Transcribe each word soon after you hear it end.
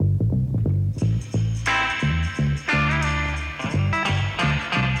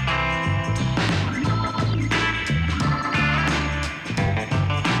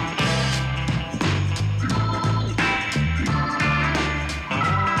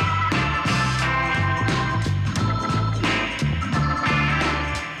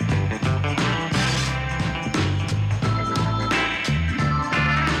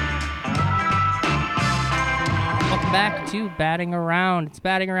back to Batting Around. It's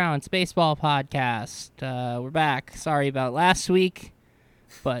Batting Around. It's a baseball podcast. We're back. Sorry about last week,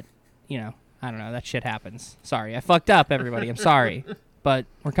 but, I don't know. That shit happens. Sorry. I fucked up, everybody. I'm sorry. But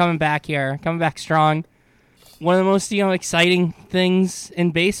we're coming back here. Coming back strong. One of the most, exciting things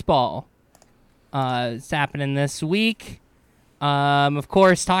in baseball is happening this week. Of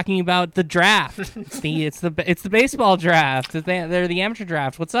course, talking about the draft. It's the baseball draft. They're the amateur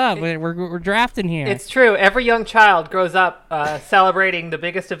draft. What's up? We're drafting here. It's true. Every young child grows up celebrating the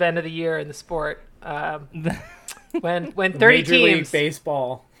biggest event of the year in the sport. When 30 Major teams League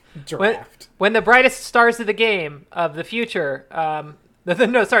Baseball draft. When the brightest stars of the game of the future. When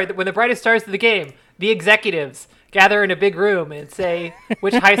the brightest stars of the game, the executives gather in a big room and say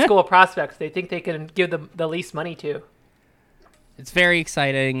which high school prospects they think they can give the least money to. It's very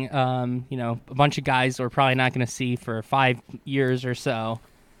exciting. A bunch of guys we're probably not going to see for 5 years or so.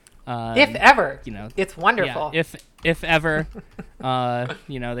 If ever. It's wonderful. Yeah, if ever.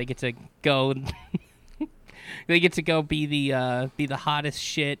 They get to go. They get to go be the hottest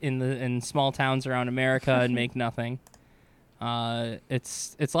shit in small towns around America and make nothing.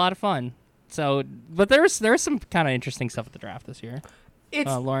 It's a lot of fun. So, but there's some kind of interesting stuff at the draft this year.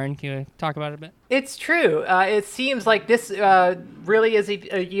 Lauren, can you talk about it a bit? It's true. It seems like this really is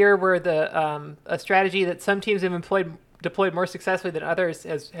a year where a strategy that some teams have deployed more successfully than others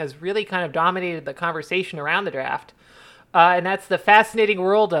has really kind of dominated the conversation around the draft. And that's the fascinating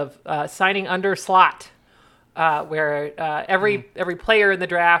world of signing under slot, where every player in the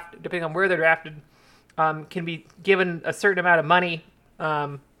draft, depending on where they're drafted, can be given a certain amount of money.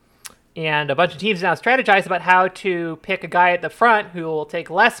 And a bunch of teams now strategize about how to pick a guy at the front who will take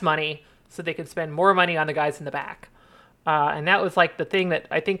less money so they can spend more money on the guys in the back. And that was like the thing that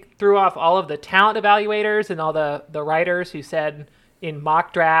I think threw off all of the talent evaluators and all the writers who said in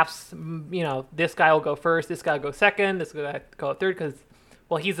mock drafts, this guy will go first, this guy will go second, this guy will go third because,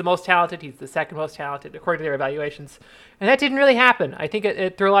 he's the most talented, he's the second most talented according to their evaluations. And that didn't really happen. I think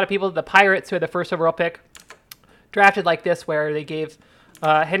it threw a lot of people. The Pirates, who had the first overall pick, drafted like this where they gave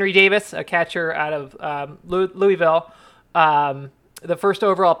Henry Davis, a catcher out of Louisville, the first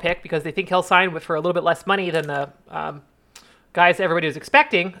overall pick because they think he'll sign for a little bit less money than the guys everybody was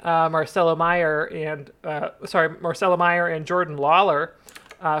expecting, Marcelo Meyer and Jordan Lawler,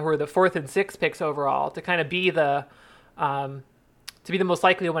 who are the 4th and 6th picks overall, to kind of be the most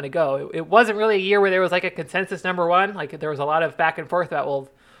likely one to go. It wasn't really a year where there was like a consensus number one. Like there was a lot of back and forth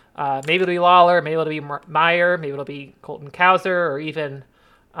about, maybe it'll be Lawler, maybe it'll be Meyer, maybe it'll be Colton Cowser, or even,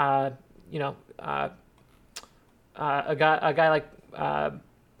 a guy like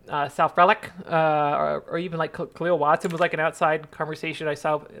Sal Frelick, or even like Khalil Watson was like an outside conversation I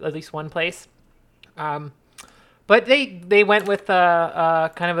saw at least one place. But they went with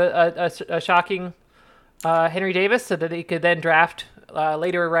kind of a shocking Henry Davis so that they could then draft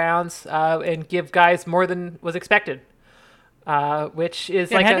later rounds and give guys more than was expected. Which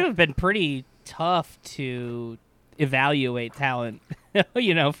is it had to have been pretty tough to evaluate talent,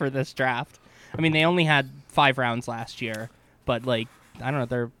 for this draft. I mean, they only had 5 rounds last year, but I don't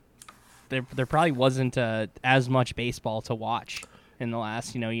know, there probably wasn't as much baseball to watch in the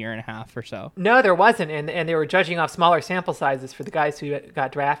last year and a half or so. No, there wasn't, and they were judging off smaller sample sizes for the guys who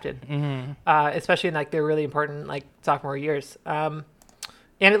got drafted, especially in their really important sophomore years. And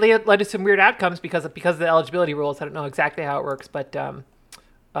it led to some weird outcomes because of the eligibility rules. I don't know exactly how it works, but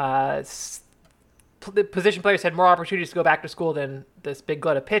the position players had more opportunities to go back to school than this big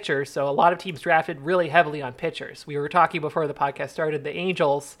glut of pitchers. So a lot of teams drafted really heavily on pitchers. We were talking before the podcast started. The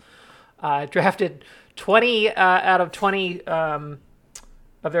Angels drafted 20 out of 20 of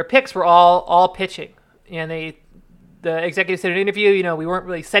their picks were all pitching, and the executive said in an interview, we weren't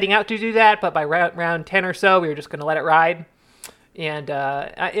really setting out to do that, but by round 10 or so, we were just going to let it ride. And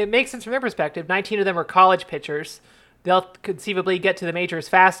it makes sense from their perspective. 19 of them are college pitchers. They'll conceivably get to the majors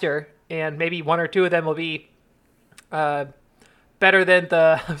faster, and maybe 1 or 2 of them will be better than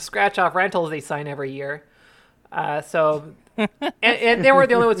the scratch-off rentals they sign every year. And they weren't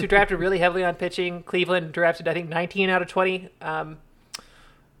the only ones who drafted really heavily on pitching. Cleveland drafted, I think, 19 out of 20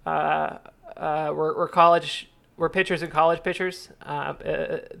 were pitchers and college pitchers.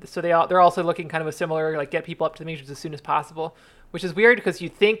 So they're also looking kind of a similar, get people up to the majors as soon as possible, which is weird because you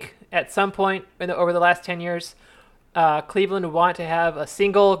think at some point over the last 10 years, Cleveland would want to have a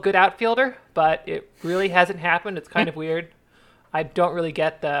single good outfielder, but it really hasn't happened. It's kind of weird. I don't really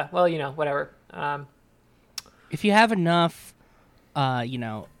get whatever. If you have enough,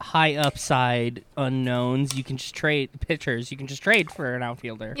 high upside unknowns, you can just trade pitchers. You can just trade for an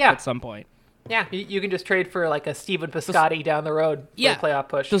outfielder at some point. Yeah, you can just trade for like a Steven Piscotty down the road for a playoff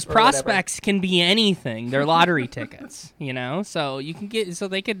push. Those or whatever. prospects can be anything. They're lottery tickets, so you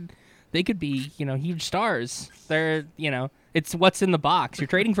can they could be, huge stars. They're, it's what's in the box. You're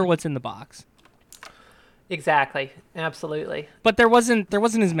trading for what's in the box. Exactly. Absolutely. But there wasn't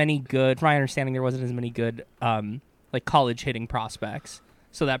as many good, from my understanding, there wasn't as many good like college hitting prospects.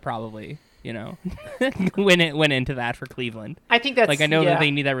 So that probably, went into that for Cleveland. I think that's I know that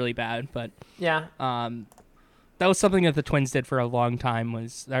they need that really bad, but yeah. That was something that the Twins did for a long time.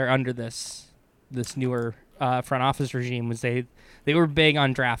 Was they're under this newer front office regime, was they were big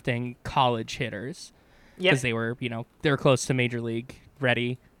on drafting college hitters because they were close to major league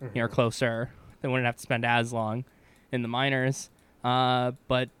ready, or closer. They wouldn't have to spend as long in the minors.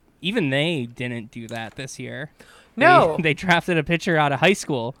 But even they didn't do that this year. No. They drafted a pitcher out of high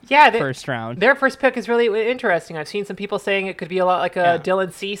school first round. Their first pick is really interesting. I've seen some people saying it could be a lot like a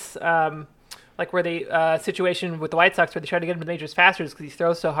Dylan Cease, like where the situation with the White Sox where they tried to get him to the majors faster because he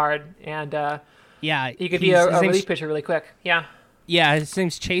throws so hard. And he could be a relief pitcher really quick. Yeah. Yeah, his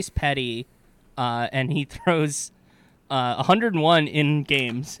name's Chase Petty, and he throws 101 in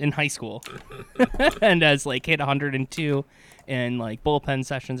games in high school and has hit 102 in bullpen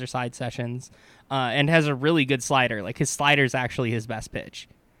sessions or side sessions, and has a really good slider. His slider is actually his best pitch.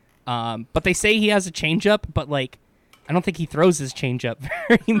 But they say he has a changeup, but I don't think he throws his changeup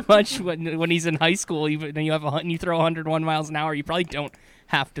very much when he's in high school. Even when you throw 101 miles an hour, you probably don't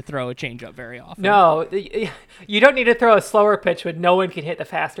have to throw a changeup very often. No, you don't need to throw a slower pitch when no one can hit the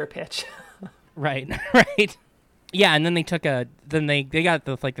faster pitch. Right. Yeah, and then they took they got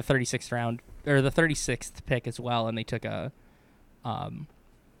the 36th round or the 36th pick as well, and they took a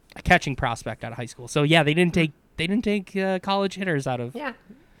catching prospect out of high school. So yeah, they didn't take college hitters out of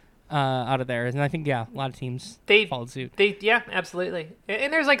there, and I think a lot of teams followed suit. Absolutely.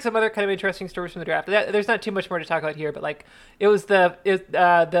 And there's some other kind of interesting stories from the draft. There's not too much more to talk about here, but it was the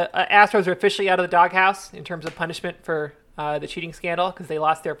Astros are officially out of the doghouse in terms of punishment for the cheating scandal because they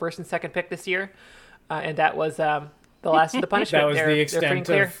lost their first and second pick this year. And that was the last of the punishment. That was the extent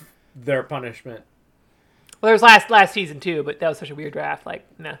of their punishment. Well, there was last season too, but that was such a weird draft.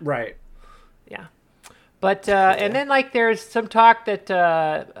 Nah. Right. Yeah. But and then there's some talk that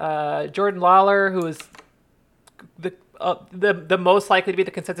Jordan Lawler, who is the most likely to be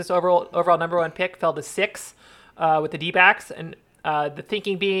the consensus overall number one pick, fell to 6 with the D-backs, and the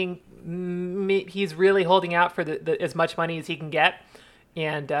thinking being he's really holding out for the as much money as he can get,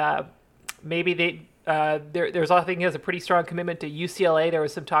 and maybe there's also, I think he has a pretty strong commitment to UCLA. There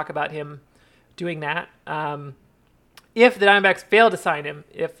was some talk about him doing that. If the Diamondbacks fail to sign him,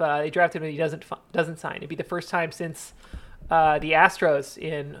 if they draft him and he doesn't sign, it'd be the first time since the Astros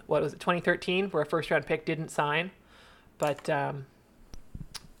in 2013, where a first round pick didn't sign, but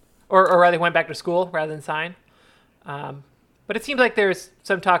or rather went back to school rather than sign. But it seems like there's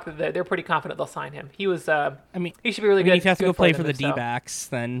some talk that they're pretty confident they'll sign him. He was, he should be really good. If you have to go play for the D-backs,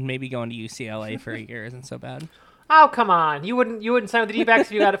 then maybe going to UCLA for a year isn't so bad. Oh, come on! You wouldn't sign with the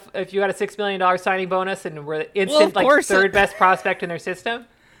D-backs if you got a $6 million signing bonus and were the instant third best prospect in their system.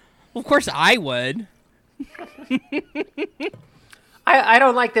 Well, of course I would. I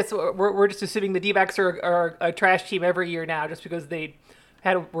don't like this. We're just assuming the D-backs are a trash team every year now, just because they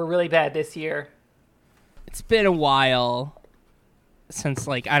were really bad this year. It's been a while since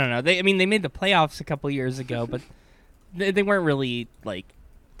I don't know. They made the playoffs a couple years ago, but they weren't really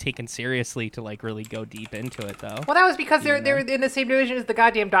taken seriously to really go deep into it though. Well, that was because they're in the same division as the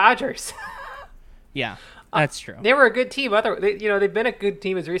goddamn Dodgers. Yeah, that's true. They were a good team. They've been a good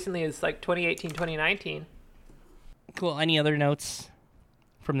team as recently as 2018, 2019. Cool. Any other notes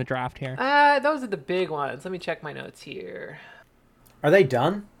from the draft here? Those are the big ones. Let me check my notes here. Are they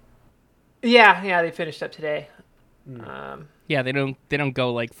done? Yeah, they finished up today. Yeah, they don't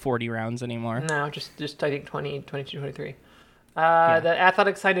go 40 rounds anymore. No, just I think 20, 22, 23. The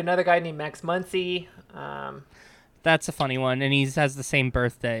Athletics signed another guy named Max Muncy. That's a funny one, and he has the same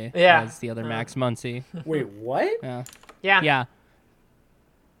birthday as the other Max Muncy. Wait, what? Yeah.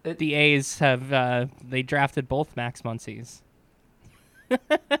 The A's have they drafted both Max Muncys.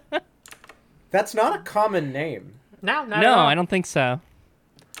 That's not a common name. No, not at all. I don't think so.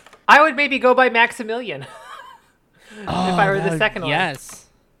 I would maybe go by Maximilian if I were the second one. Yes.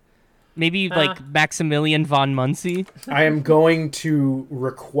 Maybe Maximilian von Muncy. I am going to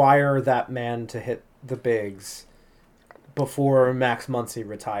require that man to hit the bigs before Max Muncy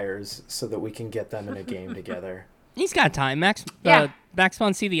retires so that we can get them in a game together. He's got time. Max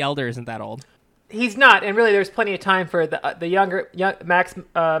Muncy the Elder isn't that old. He's not, and really there's plenty of time for the younger Max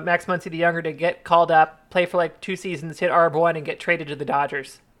Muncy the Younger to get called up, play for 2 seasons, hit ARB1, and get traded to the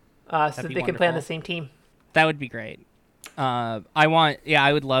Dodgers. so that be they can play on the wonderful. same team. That would be great. I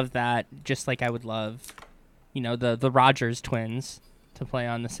would love that. Just like I would love, the Rogers twins to play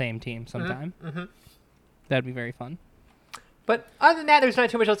on the same team sometime. Mm-hmm. That'd be very fun. But other than that, there's not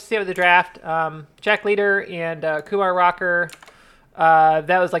too much else to say about the draft. Jack Leader and Kumar Rocker,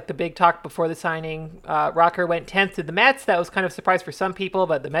 that was like the big talk before the signing. Rocker went 10th to the Mets. That was kind of a surprise for some people,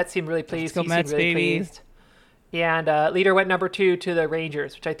 but the Mets seemed really pleased. Let's go Mets, seemed really baby. pleased. And Leader went number 2 to the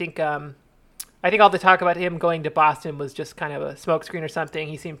Rangers, which I think all the talk about him going to Boston was just kind of a smokescreen or something.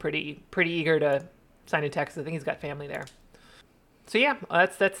 He seemed pretty eager to sign in Texas. I think he's got family there. So yeah,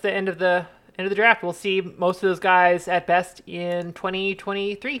 that's the end of the draft. We'll see most of those guys at best in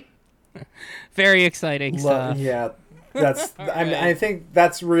 2023. Very exciting stuff. Yeah, that's. I think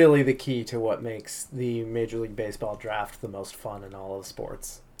that's really the key to what makes the Major League Baseball draft the most fun in all of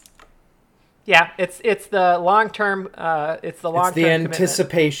sports. Yeah, it's the long term. It's the long term. It's the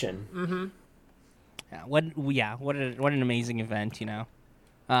anticipation. Mm-hmm. What an amazing event.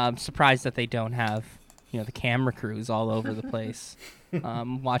 I'm surprised that they don't have the camera crews all over the place.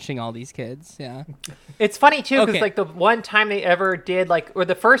 Watching all these kids. Yeah. It's funny too, because Okay. like the one time they ever did or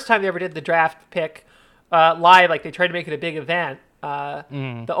the first time they ever did the draft pick live, like they tried to make it a big event.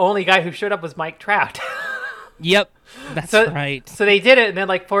 The only guy who showed up was Mike Trout. Yep. That's right. So they did it, and then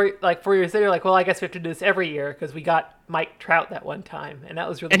like 4 years later, like, well, I guess we have to do this every year because we got Mike Trout that one time, and that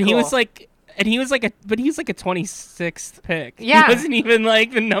was really And cool. he was like a 26th pick. Yeah. He wasn't even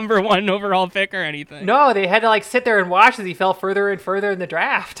like the number 1 overall pick or anything. No, they had to like sit there and watch as he fell further and further in the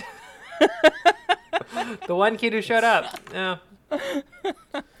draft. The one kid who showed up. Yeah.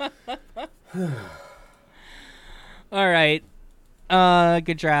 All right.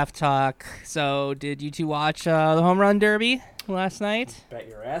 Good draft talk. So, did you two watch the home run derby last night? Bet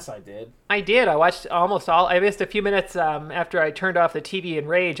your ass I did. I did. I watched almost all. I missed a few minutes after I turned off the TV in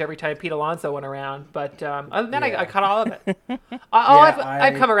rage every time Pete Alonso went around. But other than that, Yeah. I caught all of it.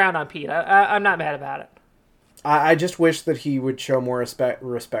 I've come around on Pete. I'm not mad about it. I just wish that he would show more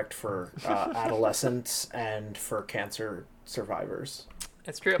respect for adolescents and for cancer survivors.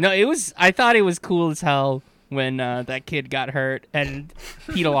 It's true. No, I thought it was cool as hell when that kid got hurt and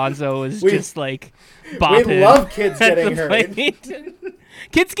Pete Alonso was just like bopping. We love kids at getting the hurt. plate.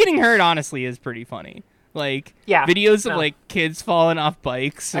 Kids getting hurt, honestly, is pretty funny. Like, Yeah, videos of no. like kids falling off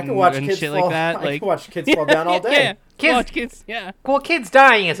bikes I and, can watch and kids shit fall. like that. I Like, can watch kids fall down all day. Yeah, Kids- watch kids. Yeah, Well, kids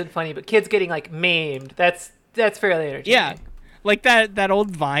dying isn't funny, but kids getting like maimed, that's fairly entertaining. yeah. Like that old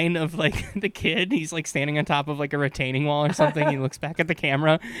Vine of like the kid, he's like standing on top of like a retaining wall or something. He looks back at the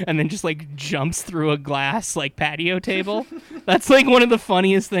camera and then just like jumps through a glass like patio table. That's like one of the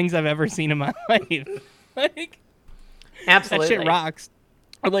funniest things I've ever seen in my life. Like, Absolutely. that shit rocks.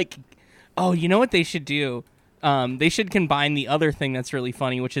 Or like, oh, you know what they should do? They should combine the other thing that's really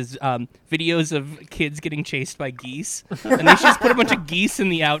funny, which is videos of kids getting chased by geese, and they should just put a bunch of geese in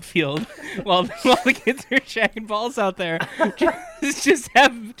the outfield while the kids are shacking balls out there. Just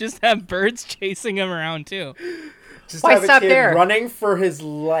have birds chasing them around too. Just Why have a stop kid there? running for his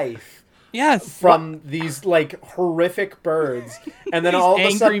life Yes. from these like horrific birds, and then These all of a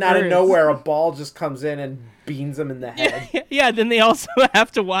angry sudden out of birds. nowhere a ball just comes in and beans him in the head. Yeah. Then they also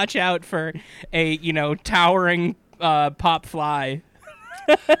have to watch out for a towering pop fly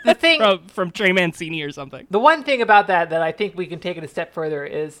The thing, from Trey Mancini or something. the one thing about that I think we can take it a step further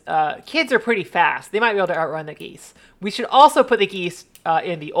is kids are pretty fast. They might be able to outrun the geese. We should also put the geese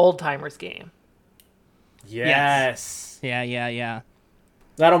in the old timers game. Yes. Yeah.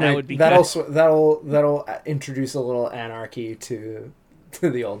 That'll That make would be that'll introduce a little anarchy to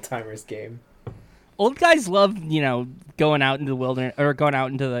the old timers game. Old guys love, going out into the wilderness or going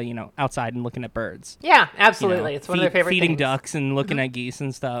out into the, outside and looking at birds. Yeah, absolutely. It's one of their favorite feeding things. ducks and looking at geese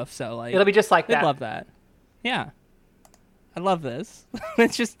and stuff. So like, It'll be just like they'd that. love that. Yeah, I love this.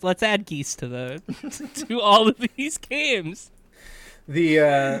 let's add geese to to all of these games.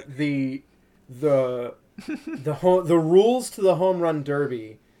 The rules to the home run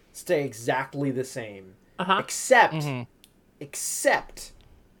derby stay exactly the same, except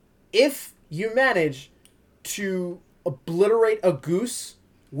if you manage to obliterate a goose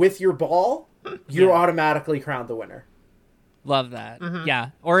with your ball, you're automatically crowned the winner. Love that. Yeah,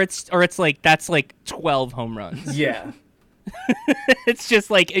 or it's like that's like 12 home runs. Yeah. It's just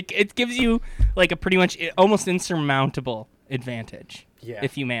like it gives you like a pretty much almost insurmountable advantage. Yeah.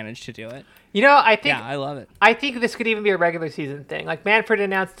 If you manage to do it. I think Yeah, I love it. I think this could even be a regular season thing. Like Manfred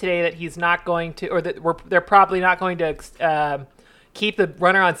announced today that he's not going to, or that they're probably not going to keep the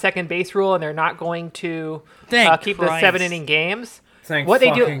runner on second base rule, and they're not going to Thank keep the Christ. 7-inning games. Thank What they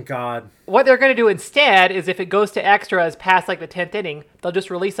fucking do- God. What they're going to do instead is if it goes to extras past like the 10th inning, they'll just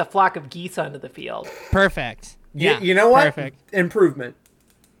release a flock of geese onto the field. Perfect. Yeah, Yeah. you know what? Perfect. Improvement.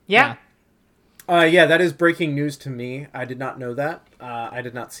 Yeah. Yeah, that is breaking news to me. I did not know that. I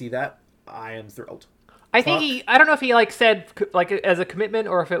did not see that. I am thrilled. I think I don't know if he like said like as a commitment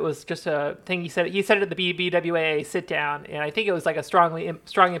or if it was just a thing he said. He said it at the BWA sit down, and I think it was like a strong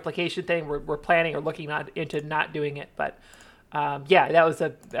implication thing. We're planning or looking into not doing it, but yeah, that was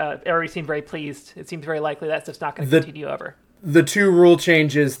everybody seemed very pleased. It seems very likely that stuff's not going to continue over. The two rule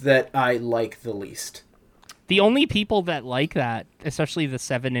changes that I like the least. The only people that like that, especially the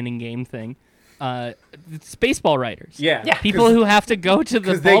 7-inning game thing, it's baseball writers. Yeah. People who have to go to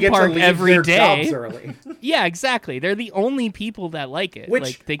the they get to ballpark leave every their day. jobs early. Yeah, exactly. They're the only people that like it. Which,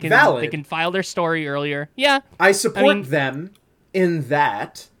 like they can valid. they can file their story earlier. Yeah. I support mean- them in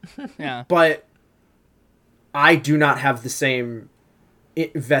that, Yeah. but I do not have the same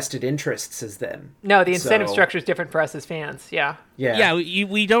vested interests as them. No, the incentive So- structure is different for us as fans. Yeah. Yeah. Yeah,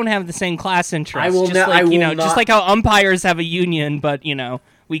 we don't have the same class interests. I will just not- like, I will just not- like how umpires have a union, but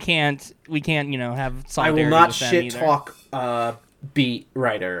we can't have I solidarity will not with them shit either. talk beat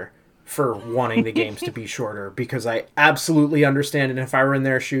writer for wanting the games to be shorter because I absolutely understand, and if I were in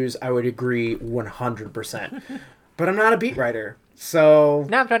their shoes, I would agree 100%. But I'm not a beat writer, so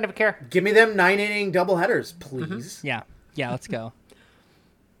No, I don't even care. give me them 9-inning doubleheaders, please. Yeah, let's go.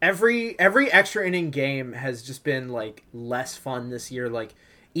 Every extra inning game has just been like less fun this year. Like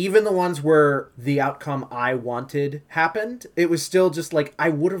even the ones where the outcome I wanted happened, it was still just like I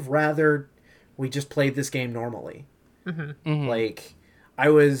would have rather we just played this game normally. Mm-hmm. Like I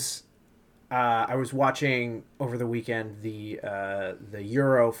was watching over the weekend the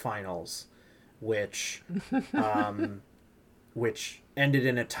Euro finals, which ended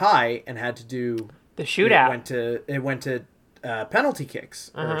in a tie and had to do The shootout. It went to penalty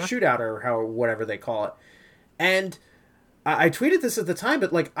kicks or shootout or whatever they call it. And I tweeted this at the time,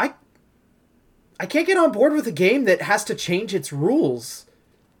 but like I can't get on board with a game that has to change its rules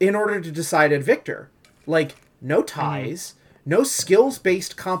in order to decide a victor. Like no ties, no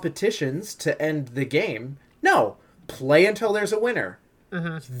skills-based competitions to end the game. No, play until there's a winner.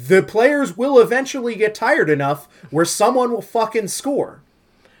 The players will eventually get tired enough where someone will fucking score.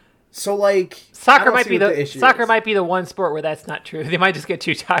 So like I Soccer don't might see be what the issue soccer is. might be the one sport where that's not true. They might just get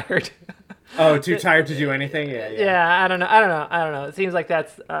too tired. Oh, too tired to do anything? Yeah. Yeah, I don't know. It seems like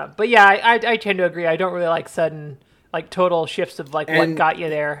that's. But yeah, I tend to agree. I don't really like sudden, like total shifts of like what And- got you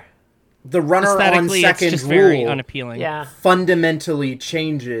there. The runner on Aesthetically, it's second just very rule unappealing. Yeah. fundamentally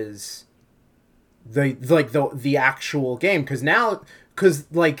changes the actual game because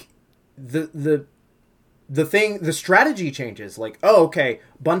like the strategy changes. Like, oh, okay,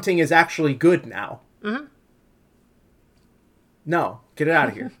 bunting is actually good now. No, get it out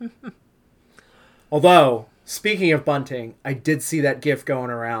of here. Although, speaking of bunting, I did see that GIF going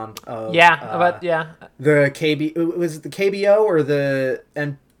around of the KB. Was it the KBO or the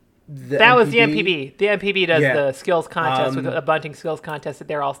That was the MPB. The MPB does Yeah. the skills contest with a bunting skills contest at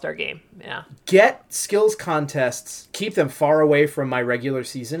their All-Star game. Yeah. Get skills contests, keep them far away from my regular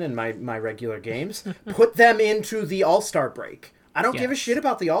season and my regular games. Put them into the All-Star break. I don't give a Yes. shit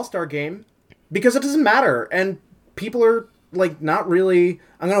about the All-Star game because it doesn't matter. And people are like not really.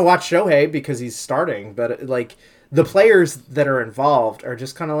 I'm gonna watch Shohei because he's starting, but like the players that are involved are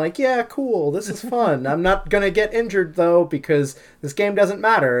just kind of like, yeah, cool, this is fun. I'm not gonna get injured though because this game doesn't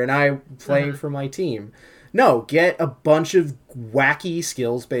matter, and I'm playing for my team. No, get a bunch of wacky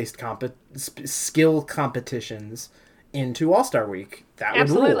skills-based skill competitions into All-Star Week. That would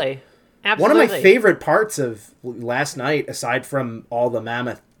rule. Absolutely. One of my favorite parts of last night, aside from all the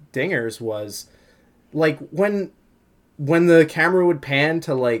mammoth dingers, was like when the camera would pan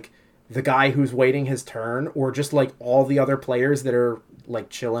to like the guy who's waiting his turn, or just like all the other players that are like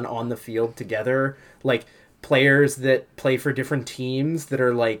chilling on the field together, like players that play for different teams that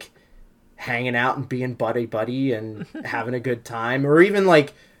are like hanging out and being buddy and having a good time, or even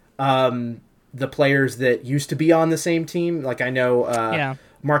like the players that used to be on the same team. Like I know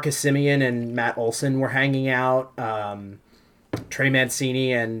Marcus Simeon and Matt Olson were hanging out. Trey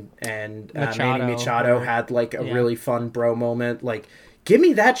Mancini and Manny Machado had like a really fun bro moment. Like, give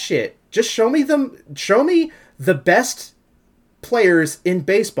me that shit. Just show me the best players in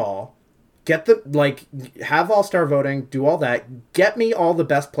baseball. Get the have all-star voting, do all that. Get me all the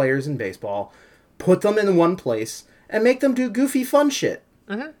best players in baseball. Put them in one place and make them do goofy fun shit.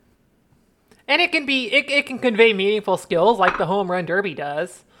 Mm-hmm. And it can be it can convey meaningful skills like the home run derby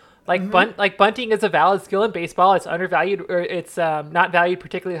does. Like bunting is a valid skill in baseball. It's undervalued, or it's not valued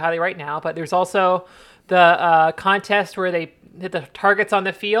particularly highly right now. But there's also the contest where they the targets on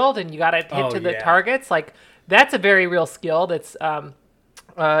the field, and you got to hit the yeah. targets. Like that's a very real skill. That's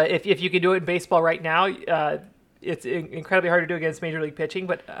if you can do it in baseball right now, it's incredibly hard to do against major league pitching.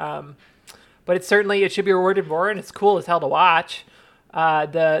 But it certainly it should be rewarded more, and it's cool as hell to watch.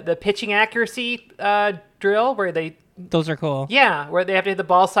 The pitching accuracy drill where those are cool. Yeah, where they have to hit the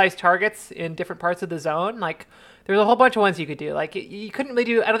ball-sized targets in different parts of the zone. Like, there's a whole bunch of ones you could do. Like, you couldn't really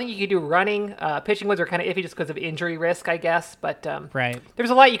do. I don't think you could do running. Pitching ones are kind of iffy just because of injury risk, I guess. But right, there's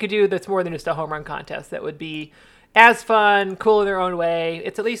a lot you could do that's more than just a home run contest. That would be as fun, cool in their own way.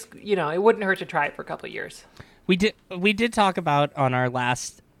 It's at least it wouldn't hurt to try it for a couple of years. We did talk about on our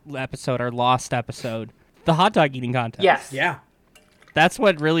last episode, our lost episode, the hot dog eating contest. Yes. Yeah. That's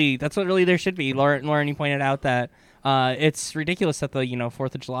what really there should be. Lauren, you pointed out that it's ridiculous that the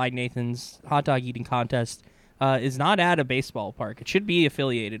 4th of July Nathan's hot dog eating contest is not at a baseball park. It should be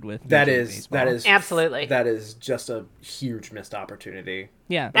affiliated with That Major League is Baseball. Absolutely. That is just a huge missed opportunity.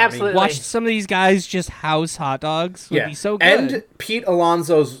 Yeah, Absolutely. Watch some of these guys just house hot dogs. Would be so good. And Pete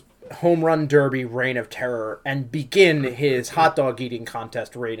Alonso's home run derby reign of terror, and begin his hot dog eating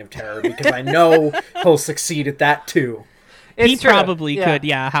contest reign of terror, because I know he'll succeed at that too. He It's true. probably could,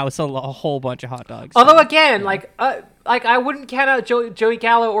 house a whole bunch of hot dogs. Although again, like I wouldn't count out Joey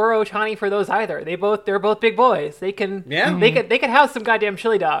Gallo or Ohtani for those either. They're both big boys. They can they could house some goddamn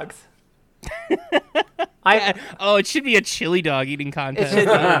chili dogs. It should be a chili dog eating contest. It should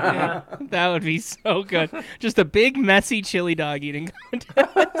be, yeah. That would be so good. Just a big messy chili dog eating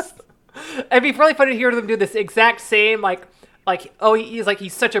contest. It'd be really funny to hear them do this exact same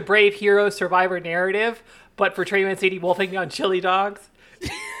he's such a brave hero survivor narrative, but for Trey Mancini wolfing on chili dogs.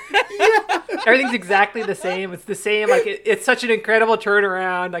 Everything's exactly the same. It's the same. Like it's such an incredible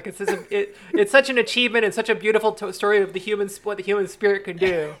turnaround. Like it's such an achievement and such a beautiful story of what the human spirit can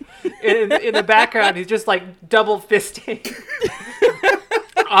do. In the background, he's just like double fisting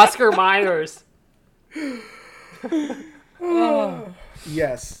Oscar Myers.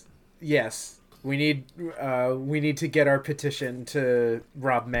 Yes. We need to get our petition to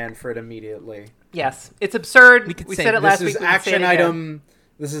Rob Manfred immediately. Yes, it's absurd. We say said it last week.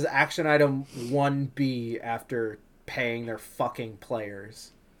 This is action item 1B after paying their fucking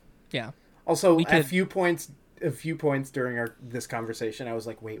players. Yeah. Also, a few points during this conversation, I was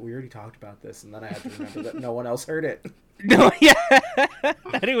like, wait, we already talked about this, and then I had to remember that no one else heard it. No, yeah.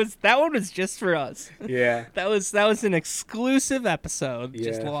 that one was just for us. Yeah. That was an exclusive episode.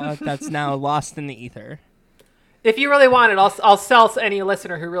 Yeah. That's now lost in the ether. If you really want it, I'll sell any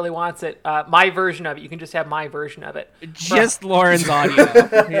listener who really wants it my version of it. You can just have my version of it. Just Lauren's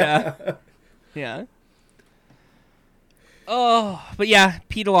audio. Yeah. Oh, but yeah,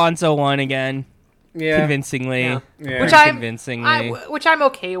 Pete Alonso won again. Yeah. Convincingly. Yeah. Which I'm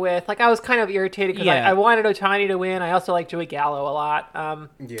okay with. Like I was kind of irritated because I wanted Ohtani to win. I also like Joey Gallo a lot.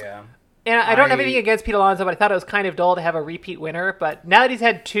 Yeah. And I don't have anything against Pete Alonso, but I thought it was kind of dull to have a repeat winner. But now that he's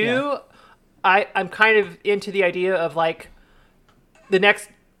had two, I'm kind of into the idea of like the next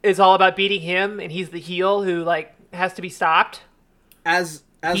is all about beating him, and he's the heel who like has to be stopped. As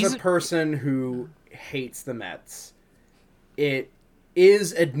a person who hates the Mets, it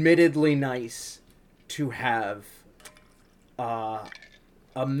is admittedly nice to have a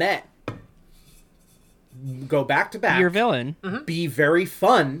Met go back to back. Your villain. Be very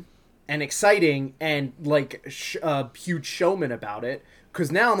fun and exciting and like a huge showman about it. Because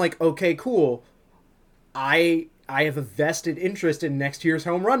now I'm like, okay, cool. I have a vested interest in next year's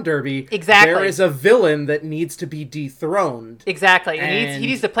home run derby. Exactly. There is a villain that needs to be dethroned. Exactly. He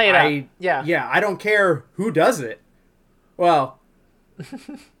needs to play it out. Yeah. Yeah, I don't care who does it. Well,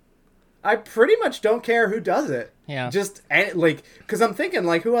 I pretty much don't care who does it. Yeah. Just like, because I'm thinking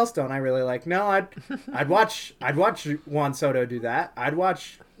like, who else don't I really like? No, I'd watch Juan Soto do that. I'd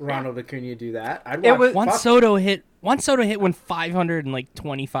watch Ronald Acuna do that. Juan Soto hit when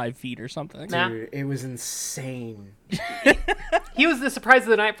 525 feet or something. Dude, it was insane. He was the surprise of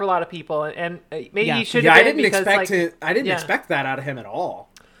the night for a lot of people, and maybe he should. Yeah, have I been didn't because, expect that out of him at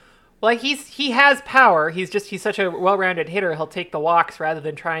all. Well, he has power. He's such a well-rounded hitter. He'll take the walks rather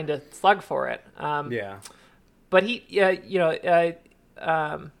than trying to slug for it. But it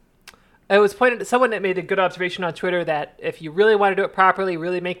was pointed. Someone that made a good observation on Twitter that if you really want to do it properly,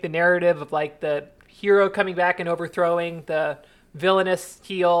 really make the narrative of like the hero coming back and overthrowing the villainous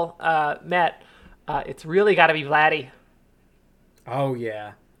heel Met, it's really got to be Vladdy. Oh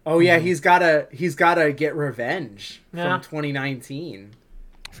yeah. He's gotta get revenge from 2019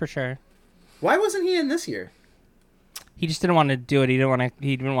 for sure. Why wasn't he in this year? He just didn't want to do it. He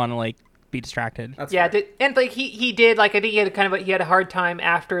didn't want to like be distracted. That's fair. And like he did, like I think he had a hard time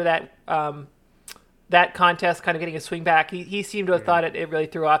after that that contest kind of getting a swing back. He seemed to have thought it really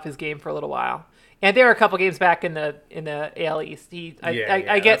threw off his game for a little while. And there are a couple games back in the AL East.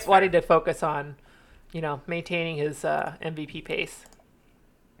 I get wanting to focus on, maintaining his MVP pace.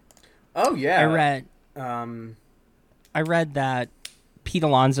 Oh yeah, I read that Pete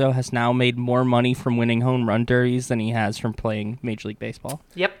Alonso has now made more money from winning home run derbies than he has from playing Major League Baseball.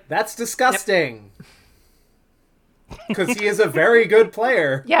 Yep, that's disgusting. Because he is a very good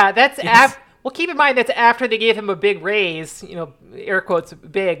player. Yeah, that's well. Keep in mind that's after they gave him a big raise. Air quotes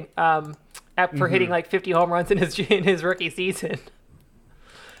big. For hitting like 50 home runs in his rookie season.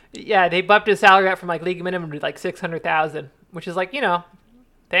 Yeah, they bumped his salary up from like league minimum to like $600,000, which is like,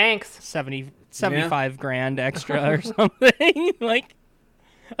 thanks. 75 grand extra or something. Like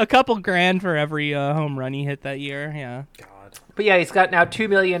a couple grand for every home run he hit that year. Yeah. God. But yeah, he's got now $2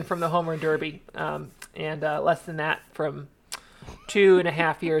 million from the home run derby, and less than that from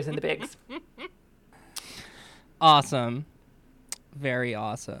 2.5 years in the bigs. Awesome. Very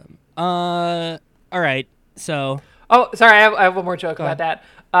awesome. All right. So. Oh, sorry. I have one more joke about that.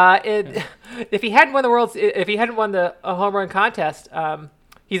 If he hadn't won the home run contest,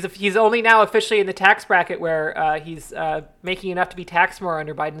 he's only now officially in the tax bracket where he's making enough to be taxed more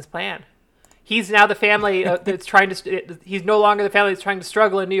under Biden's plan. He's now the family that's trying to. He's no longer the family that's trying to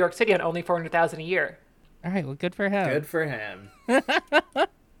struggle in New York City on only $400,000 a year. All right. Well, good for him. Good for him.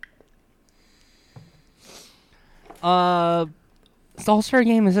 The All-Star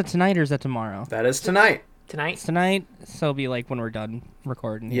game, is it tonight or is it tomorrow? That is tonight. It's tonight, so it'll be like when we're done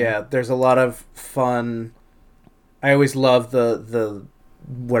recording. Yeah, there's a lot of fun. I always love the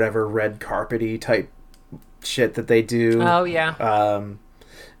whatever red carpety type shit that they do. Oh, yeah.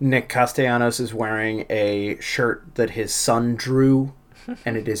 Nick Castellanos is wearing a shirt that his son drew,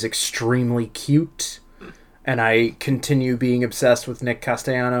 and it is extremely cute. And I continue being obsessed with Nick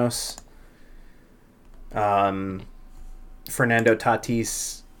Castellanos. Fernando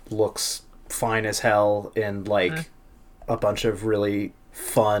Tatis looks fine as hell in like a bunch of really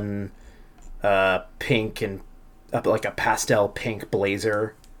fun pink and like a pastel pink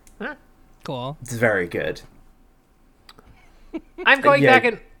blazer. Cool. It's very good. I'm going back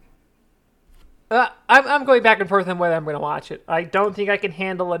and I'm going back and forth on whether I'm going to watch it. I don't think I can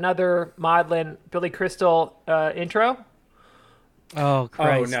handle another Maudlin Billy Crystal intro. Oh,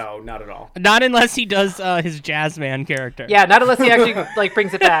 Christ. Oh, no, not at all. Not unless he does his Jazzman character. Yeah, not unless he actually like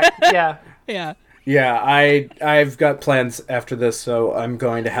brings it back. Yeah. Yeah. Yeah, I've got plans after this, so I'm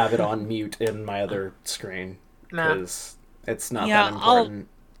going to have it on mute in my other screen because it's not that important.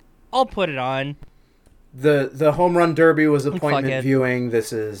 I'll put it on. The home run derby was appointment viewing.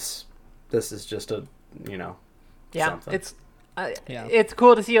 This is just a something. It's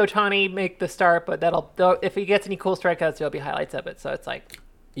cool to see Ohtani make the start, but if he gets any cool strikeouts, there'll be highlights of it. So it's like,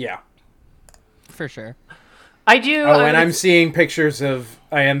 yeah, for sure. I do. Oh, and I am seeing pictures of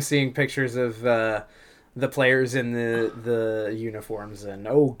the players in the uniforms, and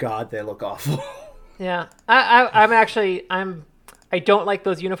oh god, they look awful. Yeah, I don't like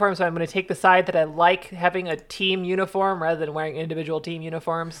those uniforms, so I'm going to take the side that I like having a team uniform rather than wearing individual team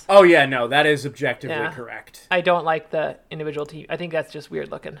uniforms. Oh yeah, no, that is objectively correct. I don't like the individual team. I think that's just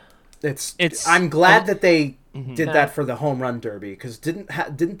weird looking. I'm glad that they did that for the home run derby, because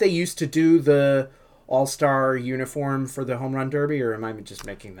didn't they used to do the all-star uniform for the home run derby, or am I just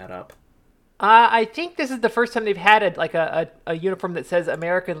making that up? I think this is the first time they've had a uniform that says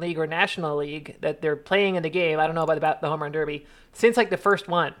American League or National League that they're playing in the game. I don't know about the home run derby since like the first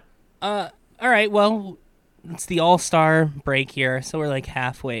one. All right. Well, it's the All-Star break here, so we're like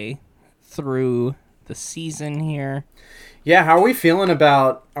halfway through the season here. Yeah. How are we feeling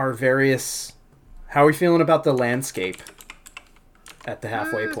about How are we feeling about the landscape at the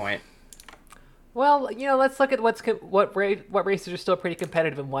halfway point? Well, let's look at what races are still pretty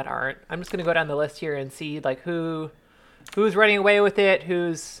competitive and what aren't. I'm just going to go down the list here and see like who's running away with it,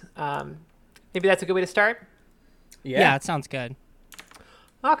 who's maybe that's a good way to start. Yeah, it sounds good.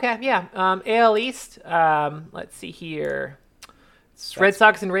 Okay, yeah. AL East, let's see here. Red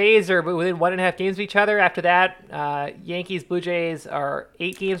Sox and Rays are within 1.5 games of each other. After that, Yankees, Blue Jays are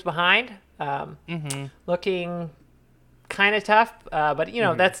 8 games behind. Looking kind of tough, but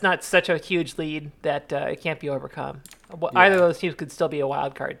that's not such a huge lead that it can't be overcome. Either of those teams could still be a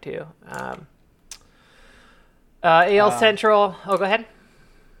wild card too. AL Central. Oh, go ahead.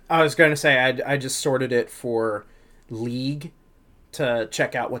 I was going to say I just sorted it for league to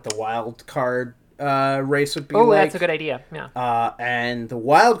check out what the wild card race would be like. Oh, that's a good idea. Yeah. And the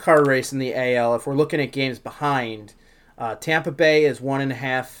wild card race in the AL, if we're looking at games behind, Tampa Bay is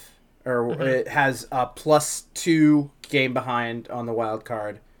 1.5, or it has a +2 game behind on the wild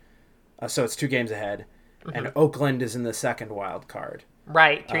card. So it's 2 games ahead. And Oakland is in the second wild card.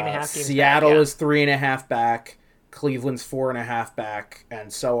 Right, 3.5 games Seattle back, yeah. is 3.5 back. Cleveland's 4.5 back,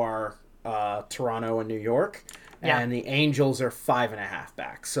 and so are Toronto and New York. Yeah. And the Angels are 5.5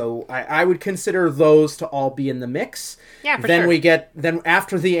 back. So I would consider those to all be in the mix. Yeah, for then sure. Then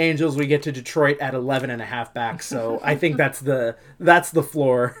after the Angels, we get to Detroit at 11.5 back. So I think that's the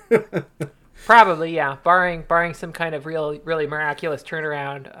floor. Probably, yeah. Barring some kind of really miraculous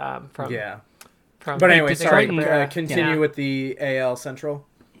turnaround from Yeah. from. But anyway, Detroit sorry. Cabrera. Continue Yeah. with the AL Central.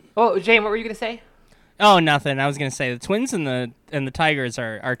 Oh, Jane, what were you gonna say? Oh, nothing. I was gonna say the Twins and the Tigers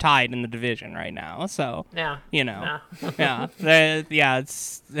are tied in the division right now. So Yeah. yeah,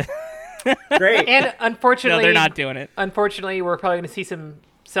 it's Great. And no, unfortunately, they're not doing it. Unfortunately, we're probably going to see some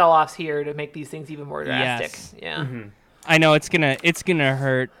sell-offs here to make these things even more drastic. Yes. Yeah. I know it's gonna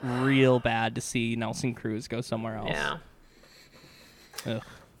hurt real bad to see Nelson Cruz go somewhere else. Yeah. Ugh.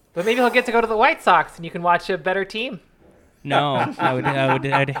 But maybe he'll get to go to the White Sox, and you can watch a better team. No,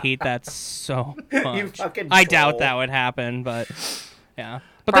 I'd hate that so much. fucking I doubt troll. that would happen, but yeah.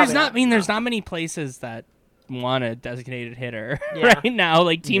 But Probably there's not many places that want a designated hitter Yeah. right now.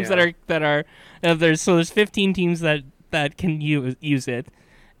 Like teams Yeah. that are there's 15 teams that can use it,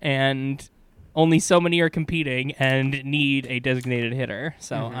 and only so many are competing and need a designated hitter.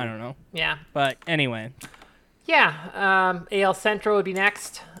 So I don't know. Yeah. But anyway, Yeah. AL Central would be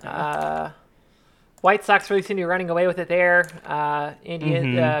next. White Sox really seem to be running away with it there.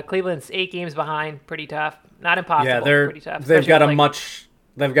 Cleveland's 8 games behind. Pretty tough. Not impossible. Yeah, pretty tough. they've got especially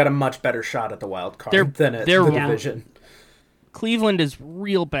they've got a much better shot at the wild card than at they're- the Yeah. division. Cleveland is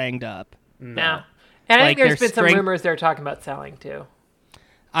real banged up. No. And I think Like, there's their been some strength- rumors they're talking about selling too.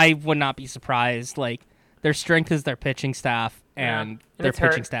 I would not be surprised. Like their strength is their pitching staff, Yeah. and And their it's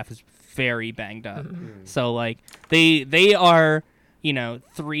hurt. pitching staff is very banged up. So like they are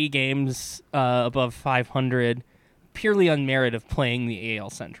 3 games above 500, purely on merit of playing the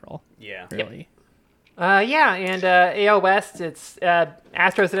AL Central. Yeah. Really. And AL West, it's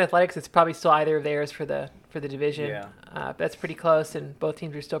Astros and Athletics. It's probably still either of theirs for the division. Yeah. That's pretty close, and both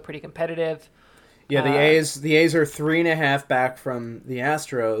teams are still pretty competitive. Yeah, the A's are 3.5 back from the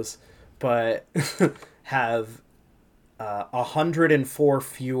Astros, but have 104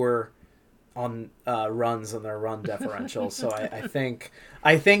 fewer on runs on their run differential. So I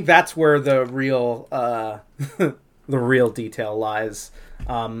think that's where the real the real detail lies.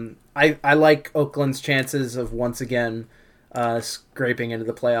 I like Oakland's chances of once again scraping into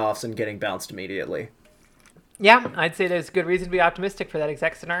the playoffs and getting bounced immediately. Yeah, I'd say there's good reason to be optimistic for that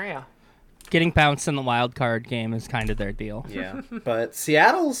exact scenario. Getting bounced in the wild card game is kind of their deal. Yeah, but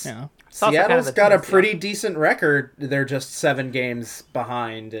Seattle's Yeah. also kind of a got a team pretty decent record. They're just 7 games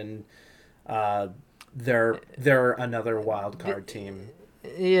behind, and they're another wild card team.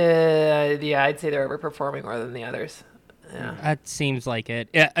 Yeah, I'd say they're overperforming more than the others. Yeah. That seems like it.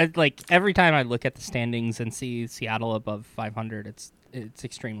 Yeah, like every time I look at the standings and see Seattle above 500, it's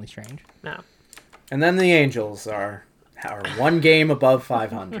extremely strange. No. And then the Angels are 1 game above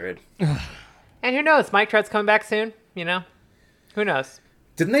 500. And who knows? Mike Trout's coming back soon. Who knows?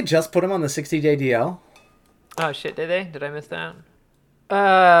 Didn't they just put him on the 60-day DL? Oh shit! Did they? Did I miss that?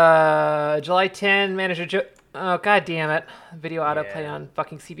 July 10, manager Joe. Oh god damn it! Video autoplay on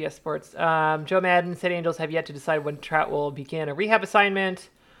fucking CBS Sports. Joe Madden said Angels have yet to decide when Trout will begin a rehab assignment.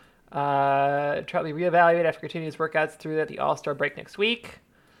 Trout will be reevaluated after continuing his workouts through the All-Star break next week.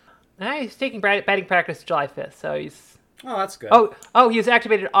 He's taking batting practice July 5th, so he's. Oh, that's good. Oh, he was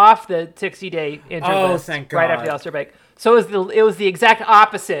activated off the 60-day injured list thank right God. after the All-Star break. So it was the exact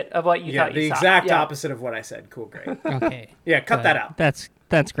opposite of what you yeah, thought you the saw. exact Yeah. opposite of what I said. Cool, great. Okay. Yeah, cut that out. That's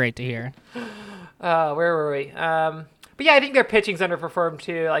great to hear. Where were we? But yeah, I think their pitching's underperformed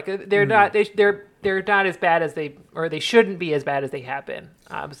too. Like they're not they're not as bad as they shouldn't be as bad as they have been.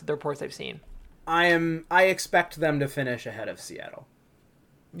 So the reports I've seen. I expect them to finish ahead of Seattle.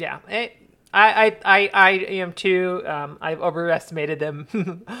 Yeah, I am too. I've overestimated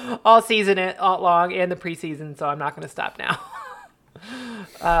them all season, all long, and the preseason. So I'm not going to stop now.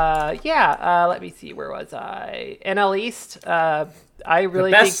 Let me see. Where was I? NL East. I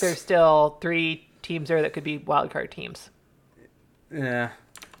really think there's still 3 teams there that could be wild card teams. Yeah.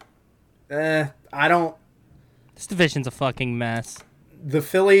 I don't. This division's a fucking mess. The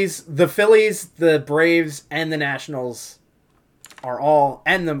Phillies, the Braves, and the Nationals are all,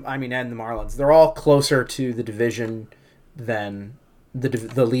 and the Marlins. They're all closer to the division than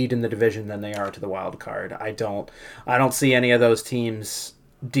the lead in the division than they are to the wild card. I don't see any of those teams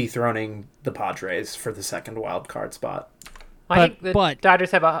dethroning the Padres for the second wild card spot. I think the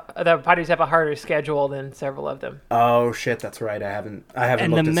Padres have a harder schedule than several of them. Oh shit, that's right. I haven't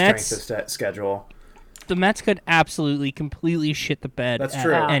And looked the at Mets- strength of schedule. The Mets could absolutely, completely shit the bed That's at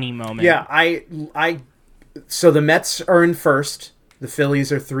true. any moment. Yeah, so the Mets are in first. The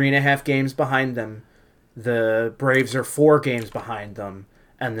Phillies are 3.5 games behind them. The Braves are 4 games behind them,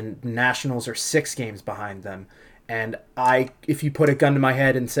 and the Nationals are 6 games behind them. And if you put a gun to my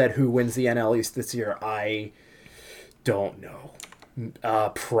head and said who wins the NL East this year, I don't know.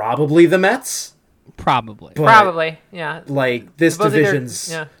 Probably the Mets. Probably. But, Probably, yeah. Like, this Supposedly they're-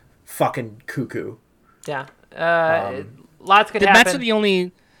 division's yeah. fucking cuckoo. Yeah. Lots could The happen. Mets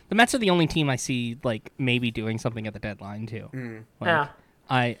are the only team I see like maybe doing something at the deadline too. Like, Yeah.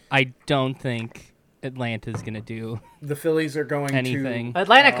 I don't think Atlanta's gonna do The Phillies are going anything.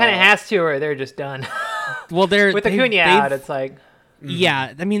 Atlanta kind of has to, or they're just done. Well, With Acuna out, it's like...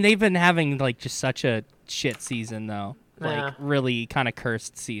 Yeah, I mean they've been having like just such a shit season though. Like Yeah. really kind of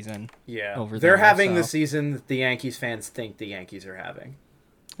cursed season. Yeah, over they're there, having the so- season that the Yankees fans think the Yankees are having.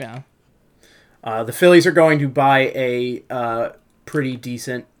 Yeah. The Phillies are going to buy a pretty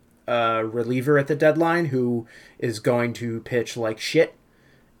decent reliever at the deadline who is going to pitch like shit,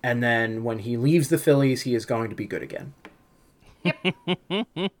 and then when he leaves the Phillies, he is going to be good again.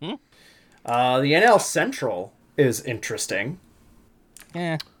 The NL Central is interesting.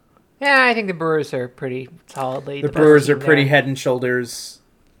 Yeah. Yeah, I think the Brewers are pretty solidly... The best Brewers are team pretty there. head and shoulders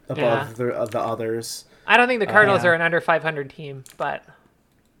above Yeah. the others. I don't think the Cardinals yeah. are an under 500 team, but...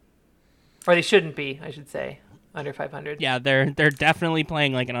 Or they shouldn't be, I should say. Under 500. Yeah, they're definitely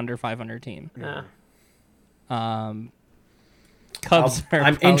playing like an under 500 team. Yeah. Cubs are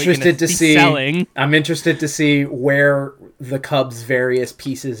I'm probably interested gonna to be see. selling. I'm interested to see where the Cubs' various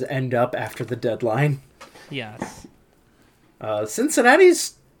pieces end up after the deadline. Yes.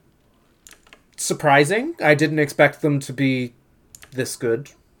 Cincinnati's surprising. I didn't expect them to be this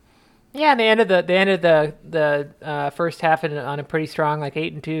good. Yeah, and they ended the first half on a pretty strong, like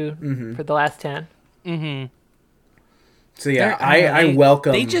 8-2 for the last 10. Mm-hmm. So yeah, They're- I they-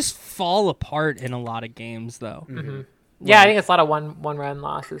 welcome. They just fall apart in a lot of games, though. Yeah, I think it's a lot of one run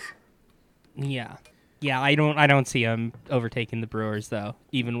losses. Yeah, I don't see them overtaking the Brewers though,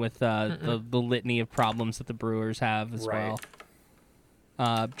 even with the litany of problems that the Brewers have as Right.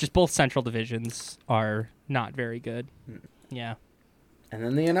 well. Just both Central divisions are not very good. Yeah, And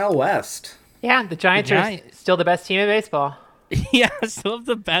then the NL West. Yeah, the Giants are still the best team in baseball. yeah, still have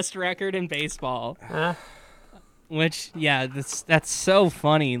the best record in baseball. Which that's so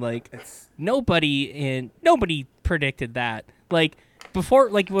funny. Like nobody predicted that. Like before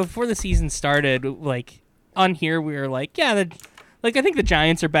the season started, like on here we were like, yeah, I think the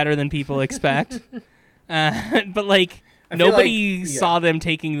Giants are better than people expect. But like nobody saw them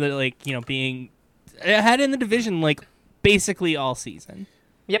taking the being ahead in the division like basically all season.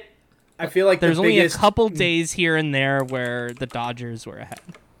 Yep. I feel like There's the only biggest, a couple days here and there where the Dodgers were ahead.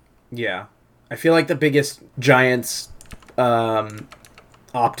 Yeah, I feel like the biggest Giants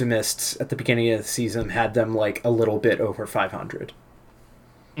optimists at the beginning of the season had them like a little bit over 500.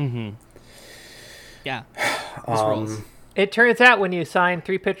 Mm-hmm. Yeah. This rules. It turns out when you sign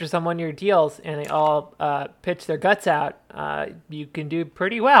 3 pitchers on 1-year deals and they all pitch their guts out, you can do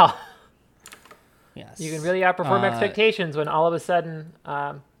pretty well. Yes. You can really outperform expectations when all of a sudden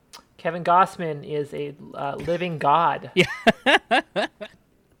Kevin Gossman is a living god. Yeah.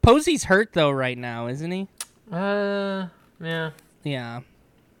 Posey's hurt though right now, isn't he? Yeah. Yeah.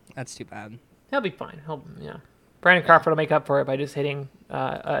 That's too bad. He'll be fine. Brandon Crawford will make up for it by just hitting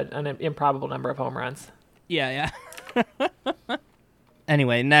an improbable number of home runs. Yeah.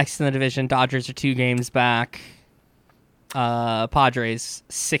 Anyway, next in the division, Dodgers are 2 games back. Padres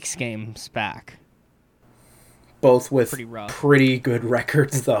 6 games back. Both with Pretty rough. pretty good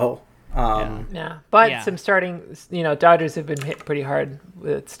records, though. Yeah, but Yeah. some starting, Dodgers have been hit pretty hard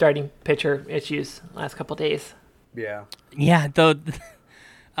with starting pitcher issues last couple days. Yeah. Yeah, the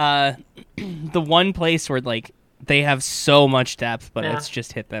one place where like they have so much depth, but Yeah. it's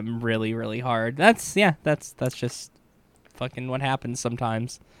just hit them really, really hard. That's just fucking what happens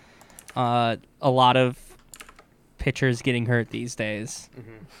sometimes. A lot of pitchers getting hurt these days.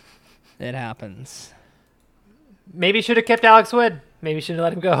 It happens. Maybe should have kept Alex Wood. Maybe should have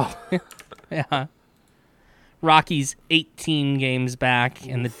let him go. Yeah. Rockies 18 games back,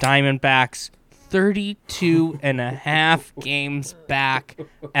 and the Diamondbacks 32 and a half games back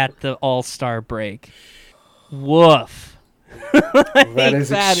at the All-Star break. Woof. That is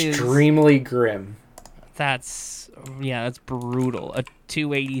that extremely grim. That's brutal. A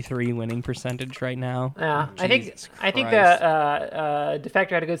 283 winning percentage right now. Yeah, I think Jesus the Christ. Defector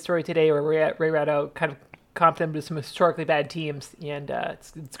had a good story today where Ray Ratto kind of comp them to some historically bad teams, and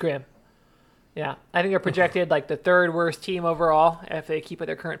it's grim. Yeah, I think they're projected like the third worst team overall if they keep at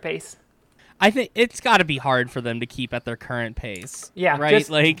their current pace. I think it's got to be hard for them to keep at their current pace. Yeah,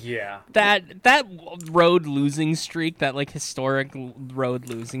 right. Yeah. That road losing streak, that like historic road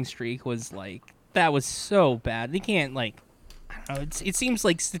losing streak, was like that was so bad. They can't like. I don't know. It seems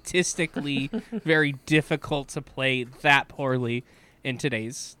like statistically very difficult to play that poorly in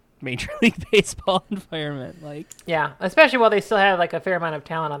today's Major League Baseball environment. Like, yeah, especially while they still have like a fair amount of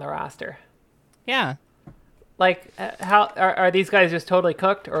talent on the roster. yeah. Like, how are these guys just totally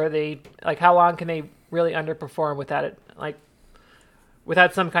cooked, or are they like how long can they really underperform without it, like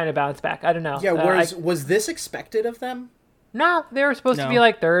without some kind of bounce back? I don't know. Yeah, was this expected of them? No, they were supposed to No. be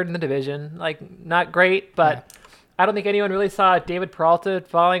like third in the division, like not great, but I don't think anyone really saw David Peralta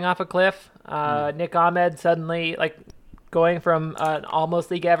falling off a cliff. Nick Ahmed suddenly like going from an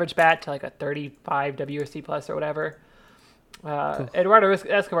almost league average bat to like a 35 WRC plus or whatever. Eduardo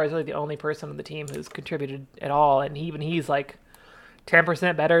Escobar is really the only person on the team who's contributed at all, and even he's like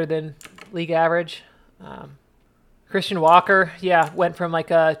 10% better than league average. Christian Walker, went from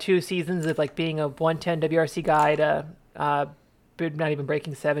like 2 seasons of like being a 110 WRC guy to not even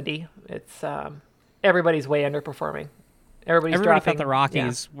breaking 70. It's everybody's way underperforming. Everybody Everybody dropping. thought the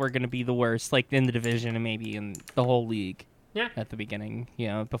Rockies were going to be the worst, like in the division and maybe in the whole league. Yeah. At the beginning,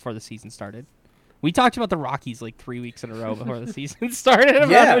 before the season started. We talked about the Rockies like 3 weeks in a row before the season started about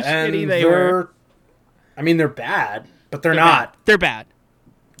how shitty they were. I mean, they're bad, but they're not. Bad. They're bad.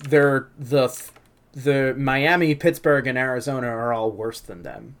 They're the Miami, Pittsburgh, and Arizona are all worse than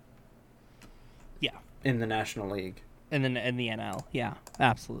them. Yeah. In the National League. And then in the NL. Yeah,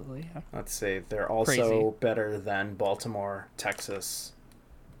 absolutely. Yeah. Let's say they're also Crazy. better than Baltimore, Texas,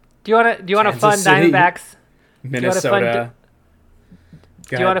 Do you want to fund Kansas City, Diamondbacks? Minnesota.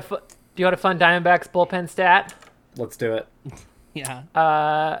 Do you want to fund Diamondbacks bullpen stat? Let's do it. Yeah.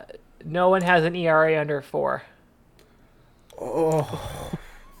 No one has an ERA under 4. Oh.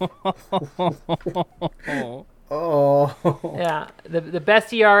 Oh. Oh. Yeah, the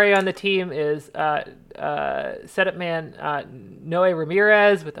best ERA on the team is setup man Noe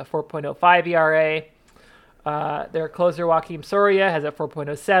Ramirez with a 4.05 ERA. Their closer Joaquim Soria has a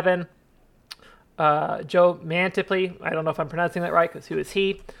 4.07. Joe Mantiply, I don't know if I'm pronouncing that right because who is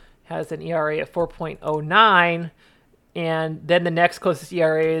he, has an ERA of 4.09. And then the next closest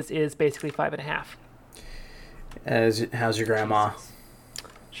ERA is basically 5.5. How's your grandma?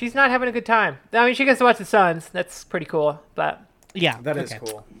 She's not having a good time. I mean, she gets to watch the Suns. That's pretty cool. But Yeah. That is okay.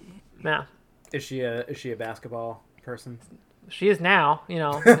 cool. nah, Is she a basketball person? she is now. They're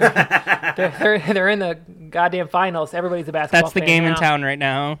in the goddamn finals. Everybody's a basketball. That's the fan game now. in town right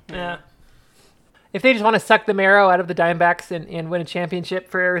now. Yeah. If they just want to suck the marrow out of the Diamondbacks and win a championship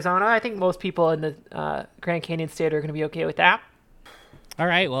for Arizona, I think most people in the Grand Canyon State are going to be okay with that. All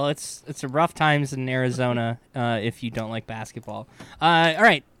right. Well, it's a rough times in Arizona if you don't like basketball. All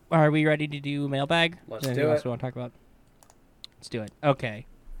right. Are we ready to do mailbag? Let's Anything do else it. we want to talk about? Let's do it. Okay.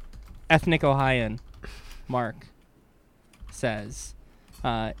 Ethnic Ohioan Mark says,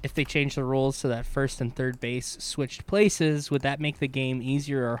 if they change the rules so that first and third base switched places, would that make the game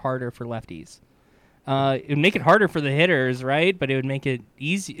easier or harder for lefties? It would make it harder for the hitters, right? But it would make it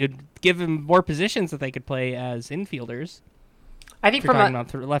easy. It would give them more positions that they could play as infielders. I think If you're from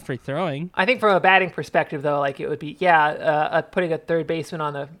talking about left-right throwing. I think from a batting perspective, though, like it would be, putting a third baseman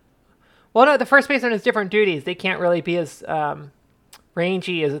on the. Well, no, the first baseman has different duties. They can't really be as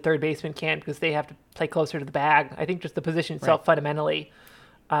rangy as a third baseman can because they have to play closer to the bag. I think just the position itself fundamentally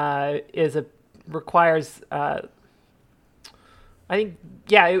requires. I think,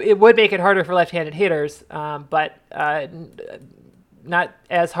 it would make it harder for left-handed hitters, but not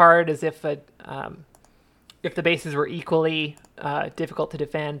as hard as if the bases were equally difficult to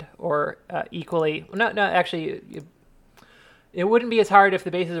defend or equally. No, actually, it wouldn't be as hard if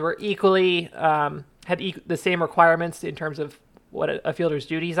the bases were equally had the same requirements in terms of what a fielder's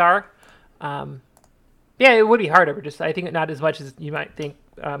duties are. It would be harder, but just I think not as much as you might think,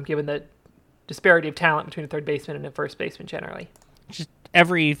 given the disparity of talent between a third baseman and a first baseman generally. Just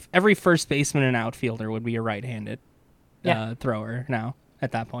every first baseman and outfielder would be a right-handed thrower now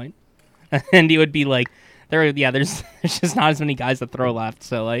at that point, and he would be like, there's just not as many guys that throw left,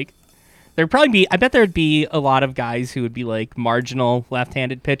 so like there'd probably be, I bet there'd be a lot of guys who would be like marginal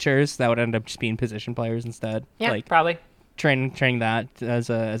left-handed pitchers that would end up just being position players instead. Yeah, like probably. training that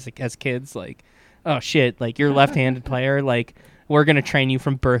as kids, like, oh shit, like you're a left-handed player, like we're gonna train you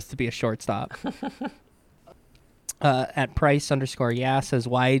from birth to be a shortstop. At Price_Yeah says,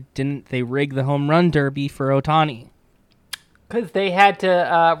 why didn't they rig the home run derby for Ohtani? Because they had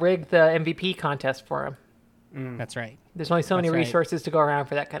to rig the MVP contest for him. That's right. There's only so many That's right. resources to go around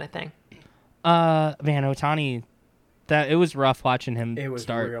for that kind of thing. Man, Otani, it was rough watching him It was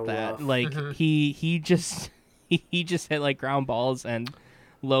start real that. rough. Like he just hit like ground balls and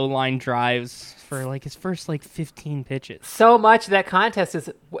low line drives for like his first like 15 pitches. So much of that contest is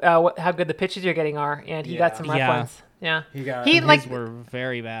how good the pitches you're getting are, and he got Yeah. some rough Yeah. ones. Yeah, He got he His like were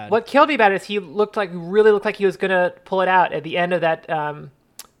very bad. what killed me about it is he really looked like he was gonna pull it out at the end of that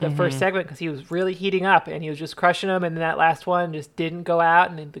the first segment because he was really heating up and he was just crushing them, and then that last one just didn't go out,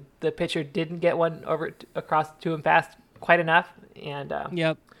 and then the pitcher didn't get one across to him fast quite enough, and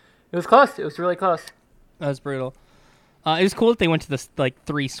Yep, it was close. It was really close. that was brutal. It was cool that they went to this like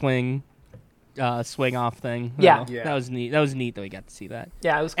 3 swing off thing. Yeah. Yeah. That was neat. That was neat that we got to see that.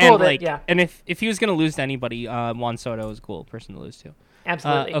 Yeah, it was cool. And like, yeah, and if he was gonna lose to anybody, Juan Soto was a cool person to lose to.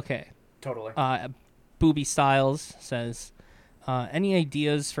 absolutely. Okay. totally. Booby Styles says, any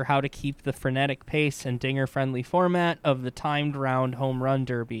ideas for how to keep the frenetic pace and dinger-friendly format of the timed round home run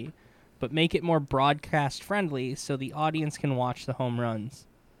derby, but make it more broadcast-friendly so the audience can watch the home runs?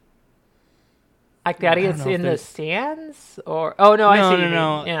 Like the audience know if in the there's- stands, or I see. what you mean.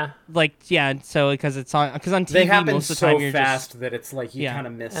 No. Yeah, Like, yeah, so because on TV They happen most of the time so you're fast just that it's like you Yeah. kind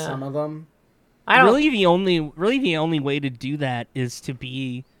of miss some of them. I don't. really the only way to do that is to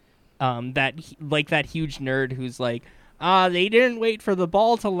be that huge nerd who's like, they didn't wait for the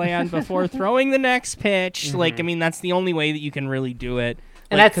ball to land before throwing the next pitch. Like, I mean, that's the only way that you can really do it.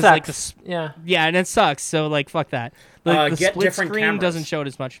 And Like, that 'cause, like, sucks. Yeah. yeah, and it sucks. So like, fuck that. Like, the Get split different screen cameras. doesn't show it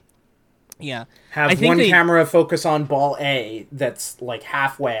as much. Yeah, I Have think one they- camera focus on ball A that's like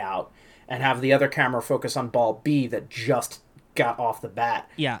halfway out, and have the other camera focus on ball B that just got off the bat.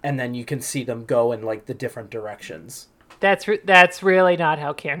 Yeah. And then you can see them go in like the different directions. That's really not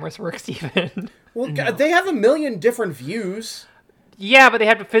how cameras work, Steven. Well, they have a million different views. Yeah, but they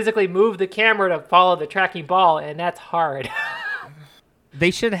have to physically move the camera to follow the tracking ball, and that's hard.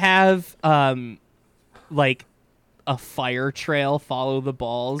 They should have like a fire trail follow the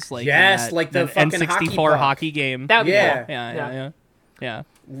balls, like in Yes, that- like the that fucking N64 hockey hockey puck. game. That would be Yeah. cool. Yeah.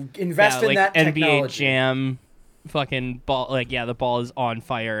 Invest in like that NBA technology. Jam, fucking ball. Like the ball is on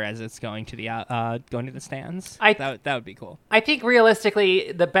fire as it's going to the stands. That would be cool. I think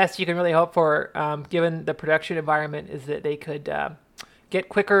realistically, the best you can really hope for, given the production environment, is that they could get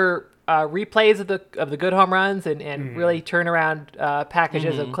quicker replays of the good home runs and really turn around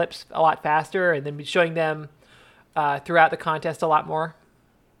packages of clips a lot faster, and then be showing them throughout the contest a lot more.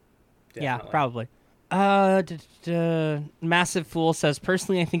 Yeah, Definitely. probably. Massive Fool says,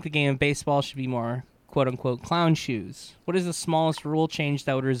 personally, I think the game of baseball should be more quote-unquote clown shoes. What is the smallest rule change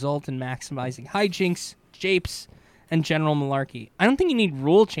that would result in maximizing hijinks, japes, and general malarkey? I don't think you need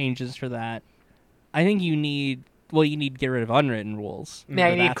rule changes for that. I think you need to get rid of unwritten rules. Yeah,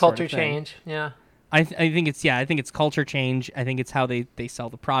 for you need that sort culture of thing. change. Yeah. I think it's culture change. I think it's how they sell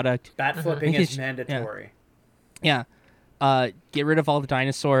the product. Bat flipping It's- is mandatory. Yeah. Get rid of all the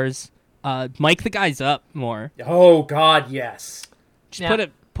dinosaurs. Mic the guys up more. Oh God, yes. Just Yeah.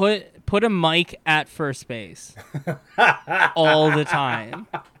 put a mic at first base all the time.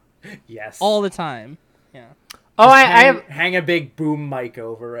 Yes. Oh, Yeah. hang a big boom mic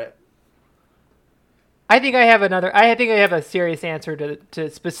over it. I think I have a serious answer to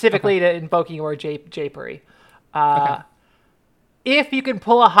specifically to invoking your japery. If you can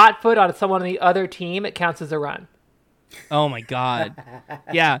pull a hot foot on someone on the other team, it counts as a run. Oh my god.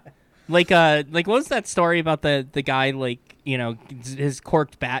 Yeah. Like what was that story about the guy, like, you know, his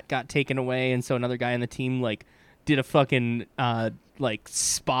corked bat got taken away, and so another guy on the team like did a fucking like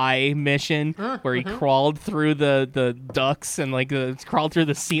spy mission where he crawled through the ducts and like crawled through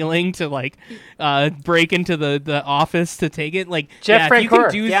the ceiling to like break into the office to take it. Like, Jeff if you can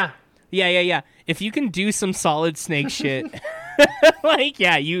Francoeur, do yeah. If you can do some solid snake shit, like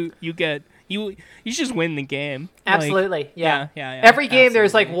you just win the game. Absolutely, Like, yeah. yeah. Every game,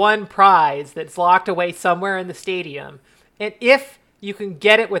 there's like absolutely. one prize that's locked away somewhere in the stadium, and if you can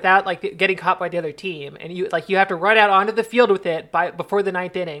get it without like getting caught by the other team, and you have to run out onto the field with it before the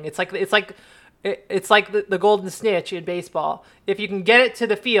ninth inning. It's like the golden snitch in baseball. If you can get it to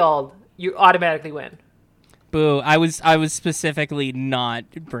the field, you automatically win. Boo! I was specifically not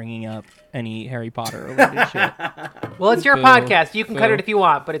bringing up any Harry Potter related shit. Well, it's your Boo. podcast. You can cut Boo. it if you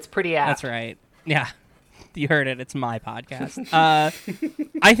want, but it's pretty apt. That's right. Yeah, you heard it. It's my podcast.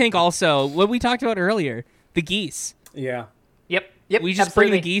 I think also what we talked about earlier, the geese. Yeah. Yep. We just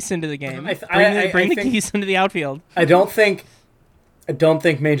absolutely. bring the geese into the game. I Bring the think- geese into the outfield. I don't think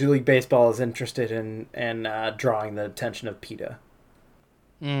Major League Baseball is interested in drawing the attention of PETA.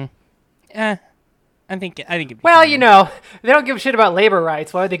 I I think it'd be Well, fine. you know, they don't give a shit about labor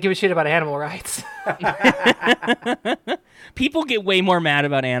rights. Why would they give a shit about animal rights? People get way more mad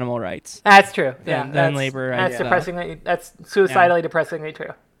about animal rights. That's true. Yeah, Than labor rights. That's depressingly. That's suicidally depressingly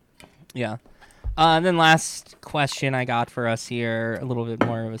true. Yeah. And then last question I got for us here, a little bit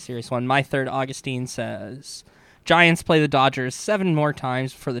more of a serious one. My Third Augustine says, Giants play the Dodgers 7 more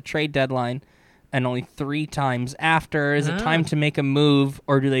times for the trade deadline and only 3 times after. Is it time to make a move,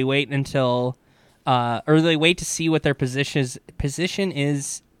 or do they wait until, or do they wait to see what their position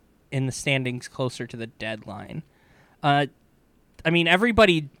is in the standings closer to the deadline? I mean,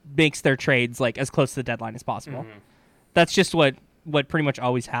 everybody makes their trades like as close to the deadline as possible. That's just what pretty much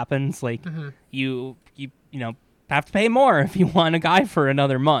always happens. Like you know have to pay more if you want a guy for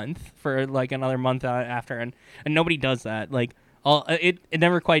another month after, and nobody does that. Like it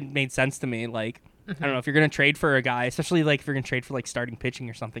never quite made sense to me. Like I don't know, if you're gonna trade for a guy, especially like if you're gonna trade for like starting pitching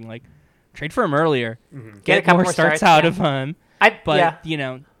or something, like trade for him earlier, Get a couple more starts starts, out yeah. of him. But you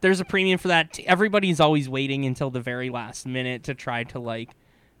know, there's a premium for that. Everybody's always waiting until the very last minute to try to like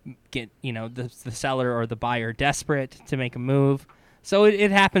get, you know, the seller or the buyer desperate to make a move. So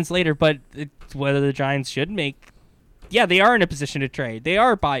it happens later. But whether the Giants should make, they are in a position to trade.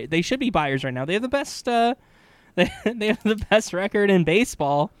 They should be buyers right now. They have the best. They have the best record in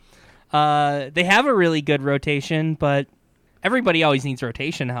baseball. They have a really good rotation, but everybody always needs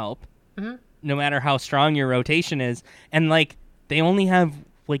rotation help, no matter how strong your rotation is. And like, they only have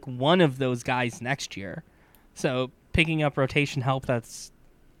like one of those guys next year. So picking up rotation help that's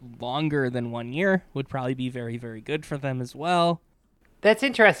longer than 1 year would probably be very, very good for them as well. That's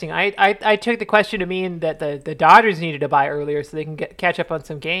interesting. I took the question to mean that the Dodgers needed to buy earlier so they can catch up on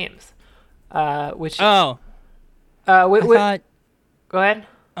some games. Which I thought go ahead.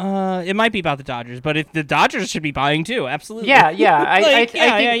 it might be about the Dodgers, but if the Dodgers should be buying too, absolutely. Yeah. I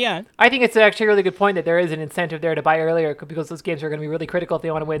think it's actually a really good point that there is an incentive there to buy earlier because those games are going to be really critical if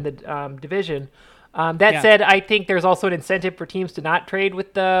they want to win the division. That said, I think there's also an incentive for teams to not trade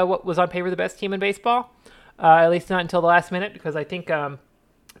with what was on paper the best team in baseball, at least not until the last minute, because I think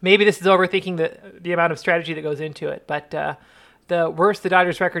maybe this is overthinking the amount of strategy that goes into it. But the worse the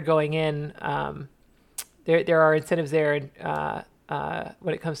Dodgers record going in, there are incentives there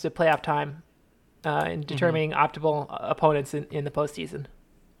when it comes to playoff time in determining optimal opponents in the postseason.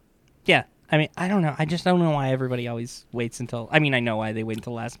 Yeah. I mean, I don't know. I just don't know why everybody always waits until... I mean, I know why they wait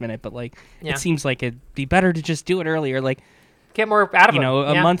until the last minute, but, like, it seems like it'd be better to just do it earlier. Like, get more out of them. You know,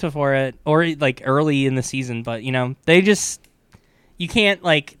 a month before it, or, like, early in the season. But, you know, they just... You can't,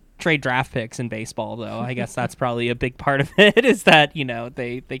 like, trade draft picks in baseball, though. I guess that's probably a big part of it, is that, you know,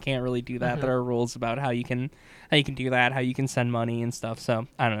 they can't really do that. There are rules about how you can do that, how you can send money and stuff. So,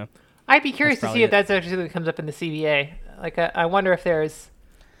 I don't know. I'd be curious to see if that's actually something that comes up in the CBA. Like, I wonder if there's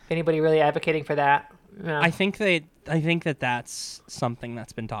anybody really advocating for that. No. I think that that's something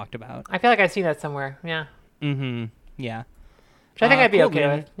that's been talked about. I feel like I've seen that somewhere. Yeah. Mm-hmm. Yeah. Which I think I'd be cool, okay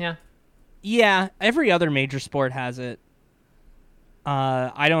man. with. Yeah. Yeah. Every other major sport has it.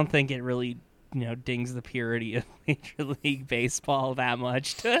 I don't think it really, you know, dings the purity of Major League Baseball that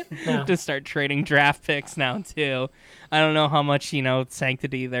much to start trading draft picks now too. I don't know how much, you know,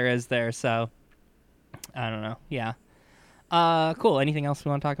 sanctity there is there. So I don't know. Yeah. Cool. Anything else we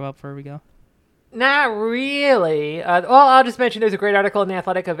want to talk about before we go? Not really. Well, I'll just mention there's a great article in The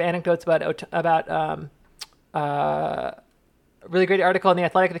Athletic of anecdotes about a really great article in The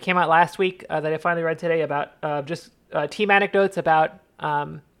Athletic that came out last week that I finally read today about just team anecdotes about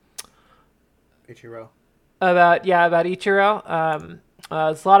Ichiro. About Ichiro.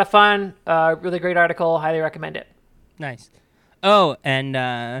 It's a lot of fun. Really great article. Highly recommend it. Nice. Oh, and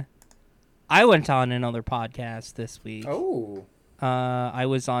I went on another podcast this week. Oh. I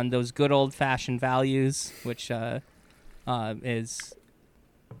was on Those Good Old-Fashioned Values, which is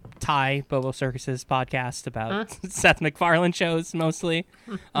Ty Bobo Circus's podcast about Seth MacFarlane shows mostly.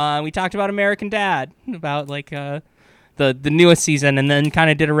 We talked about American Dad, about like the newest season, and then kind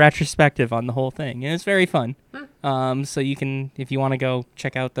of did a retrospective on the whole thing. It was very fun. So you can, if you want to go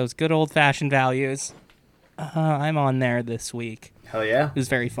check out Those Good Old-Fashioned Values, I'm on there this week. Hell yeah. It was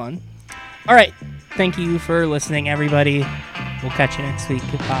very fun. All right. Thank you for listening, everybody. We'll catch you next week.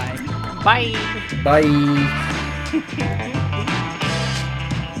 Goodbye. Bye. Bye.